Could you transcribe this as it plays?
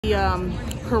The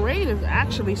parade is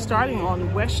actually starting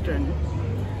on Western,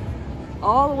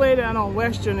 all the way down on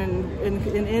Western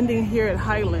and ending here at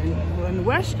Highland. And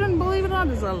Western, believe it or not,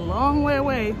 is a long way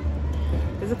away.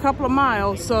 It's a couple of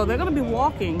miles, so they're going to be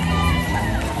walking.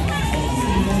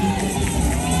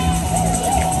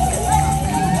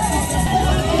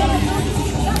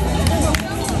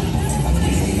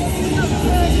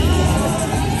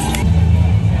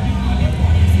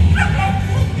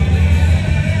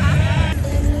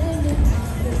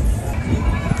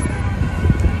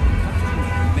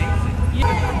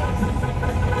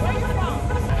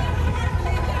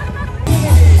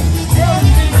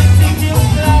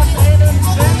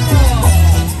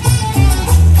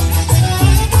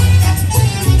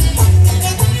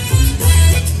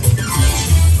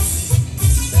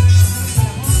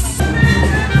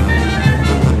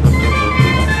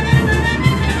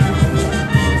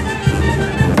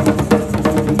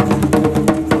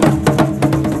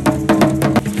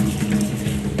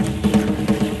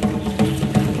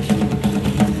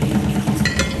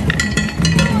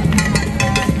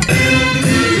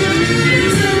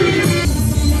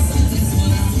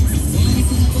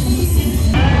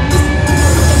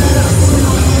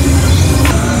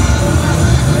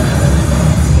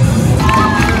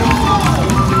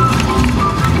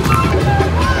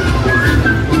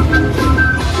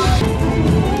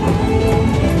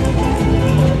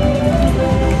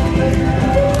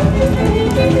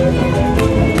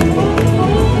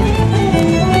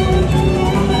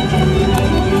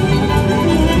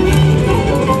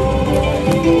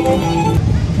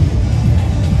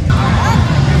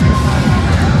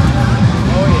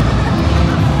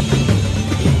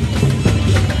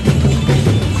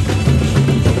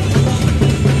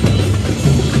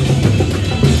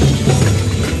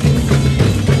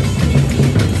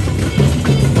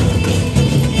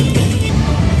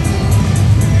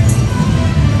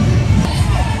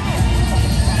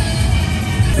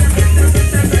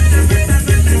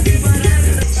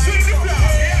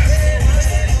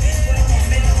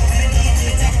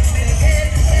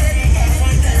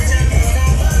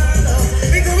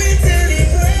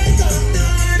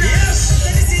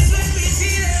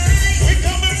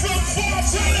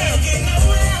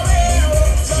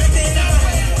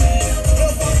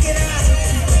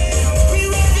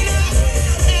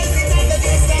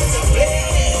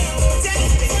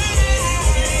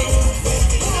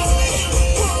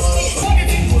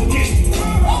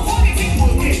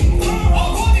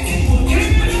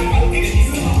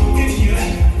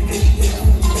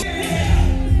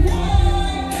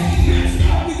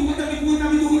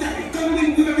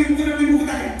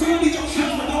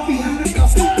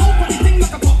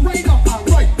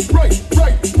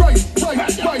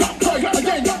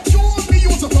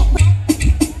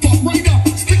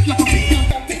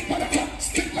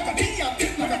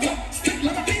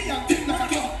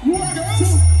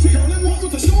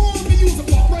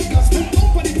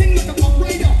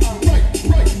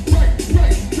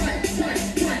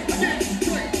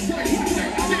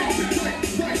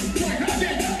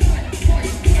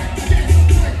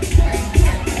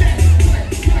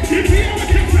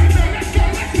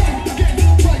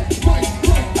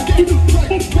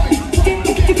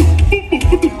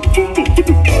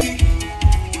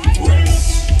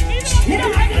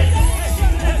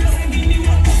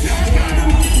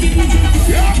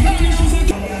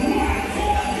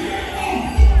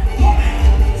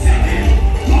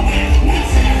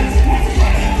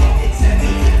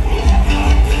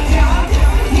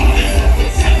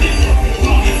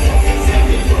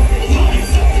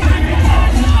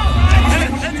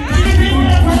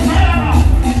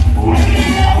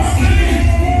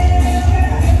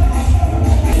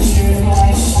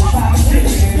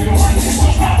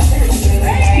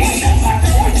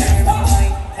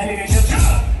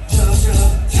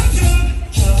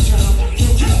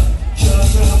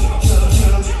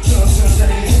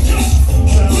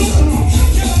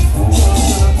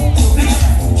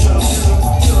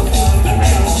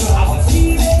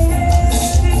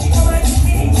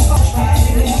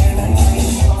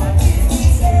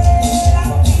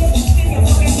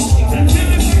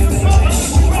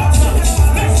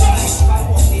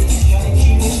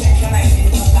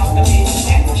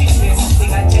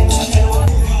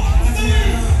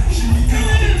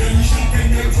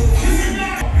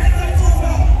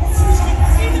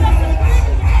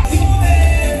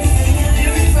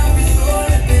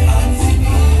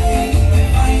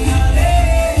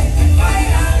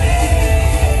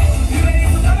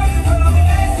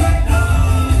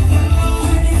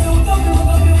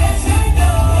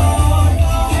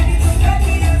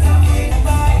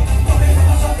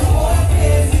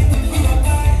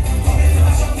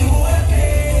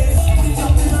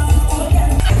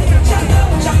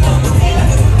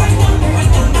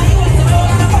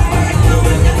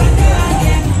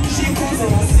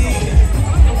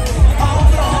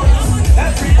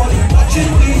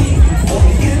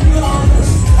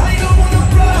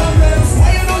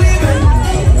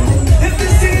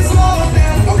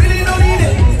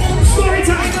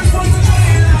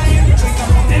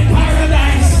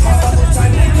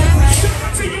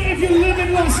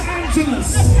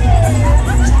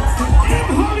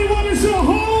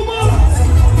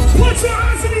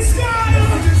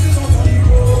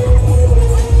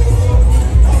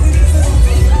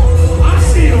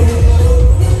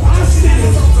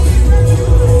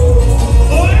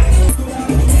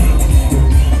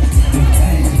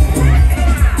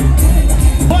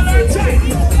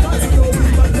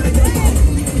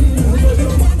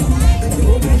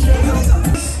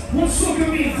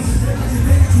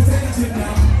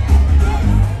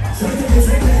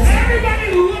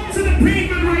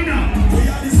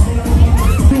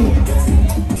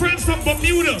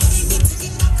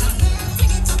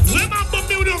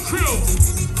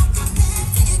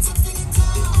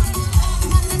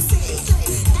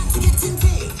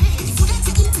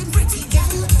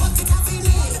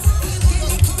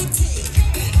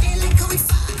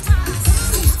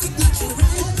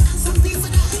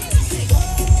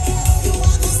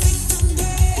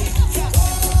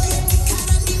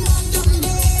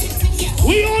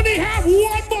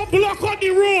 block on the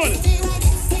road.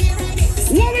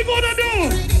 What we gonna do?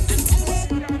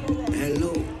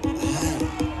 Hello, hi.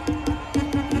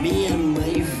 Me and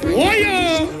my friend.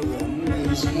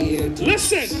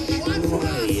 Listen.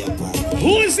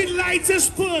 Who is the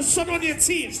lightest person on your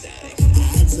team? I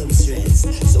had some stress,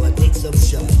 so I take some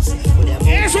shots.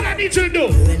 Here's what I need you to do.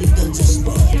 When it comes to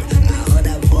sport, I heard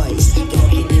a voice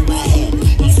talking in my head.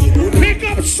 Pick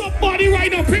up somebody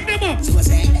right now. Pick them up. So I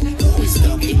said, who is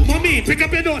talking? Mommy, pick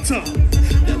up your daughter.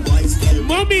 The voice tell me,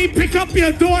 Mommy, pick up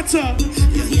your daughter.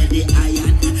 you hear the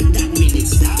iron, that minute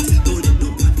start. Hold it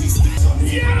up at this time.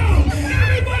 Yo,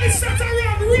 everybody start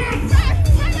around. Run.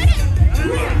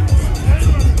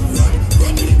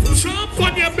 Jump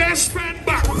on your best friend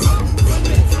back.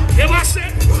 Hear what I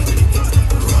said?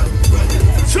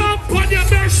 Jump on your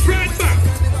best friend back.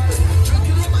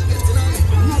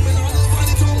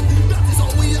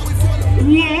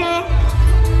 Whoa,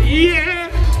 yeah,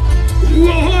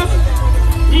 whoa,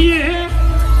 yeah.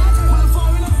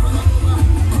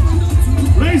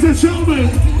 Ladies and gentlemen,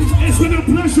 it's been a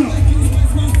pleasure.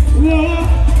 Whoa,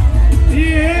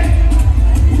 yeah.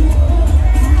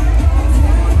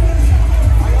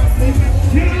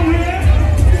 Get out here.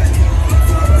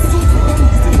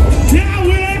 Get out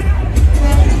here.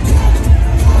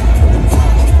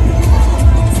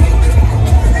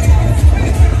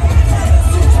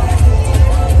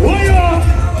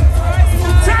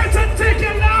 Time to take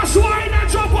your last wine and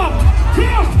jump up.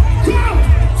 Come.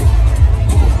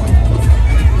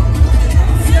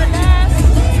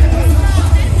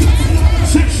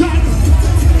 Six shots.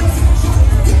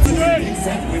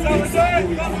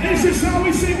 This is how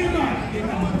we say goodbye.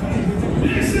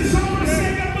 This is how we say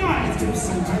goodbye.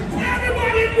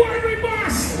 Everybody in Winery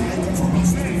Boss.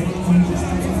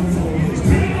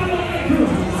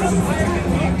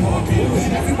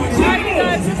 Alright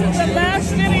guys, this is the last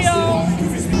video.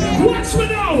 Watch me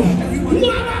now.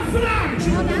 What a flag.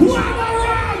 What a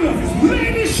rug.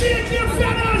 Ladies, shake your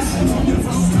feathers.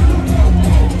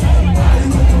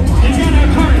 You got that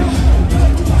courage.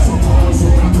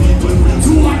 2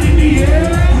 in the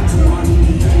air.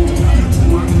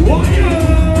 Warrior.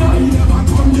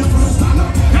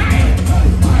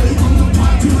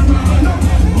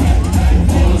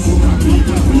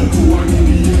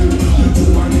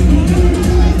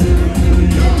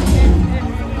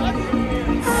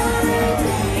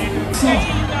 Hey.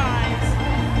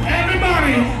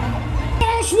 Everybody,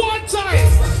 pause one time.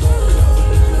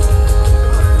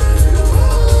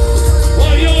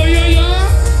 Oh, yo.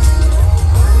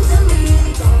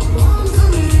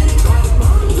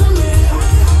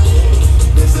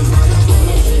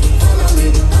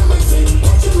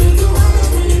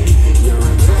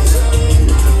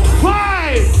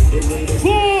 Five,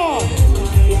 4,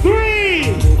 3,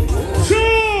 2,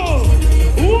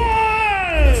 1.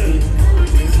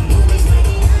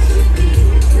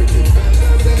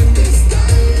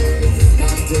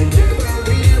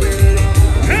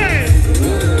 Hey!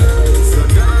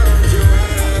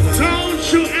 Don't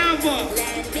you ever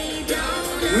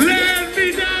let me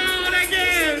down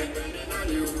again.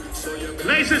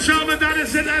 Ladies and gentlemen, that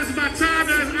is it. That is my time.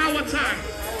 That is our time.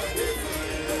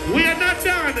 We are not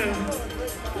done.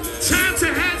 Time to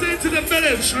head into the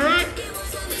village, all right?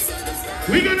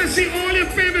 We're going to see all your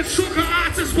favorite soca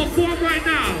artists perform right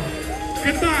now.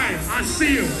 Goodbye. I'll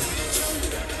see you.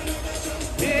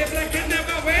 Live like you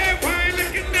never wear, wine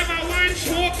like you never wine,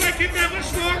 smoke like you never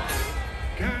smoke.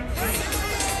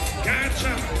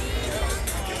 Gotcha.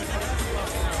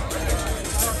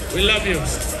 We love you.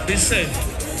 Be safe.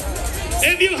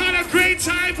 If you had a great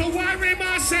time for Winery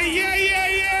Boss, say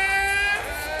yeah.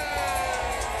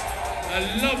 I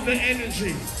love the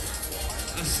energy.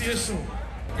 I'll see you soon.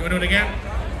 You want to do it again?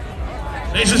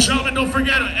 Ladies and gentlemen, don't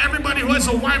forget, everybody who has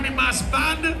a Winery Boss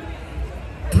band,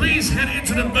 please head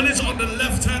into the village on the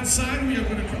left-hand side. We are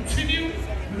going to continue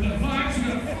with the vibes, we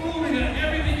got food, we got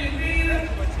everything you need. And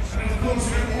of course,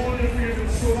 we have all your favorite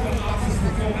soca artists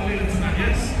performing later tonight,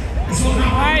 yes?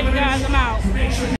 Alright guys, I'm out.